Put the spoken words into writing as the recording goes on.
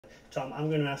Tom, I'm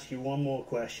going to ask you one more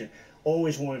question.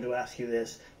 Always wanted to ask you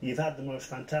this. You've had the most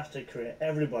fantastic career.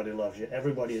 Everybody loves you.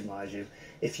 Everybody admires you.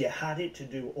 If you had it to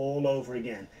do all over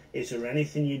again, is there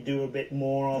anything you'd do a bit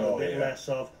more of, a bit less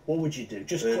of? What would you do?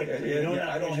 Just quickly.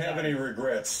 I don't have any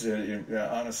regrets,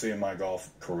 honestly, in my golf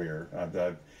career.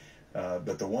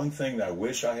 But the one thing that I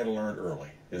wish I had learned early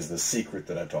is the secret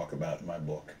that I talk about in my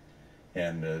book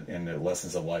and in the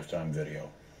Lessons of Lifetime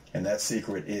video. And that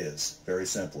secret is, very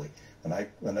simply, when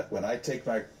I take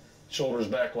my shoulders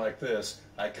back like this,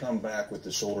 I come back with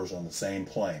the shoulders on the same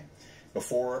plane.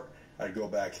 Before, I'd go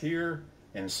back here,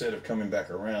 and instead of coming back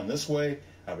around this way,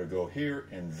 I would go here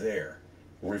and there.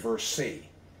 Reverse C.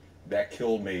 That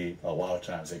killed me a lot of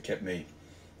times. It kept me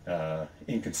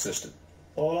inconsistent.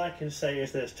 All I can say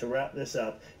is this, to wrap this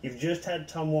up. You've just had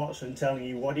Tom Watson telling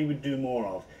you what he would do more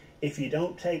of. If you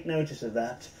don't take notice of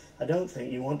that, I don't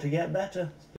think you want to get better.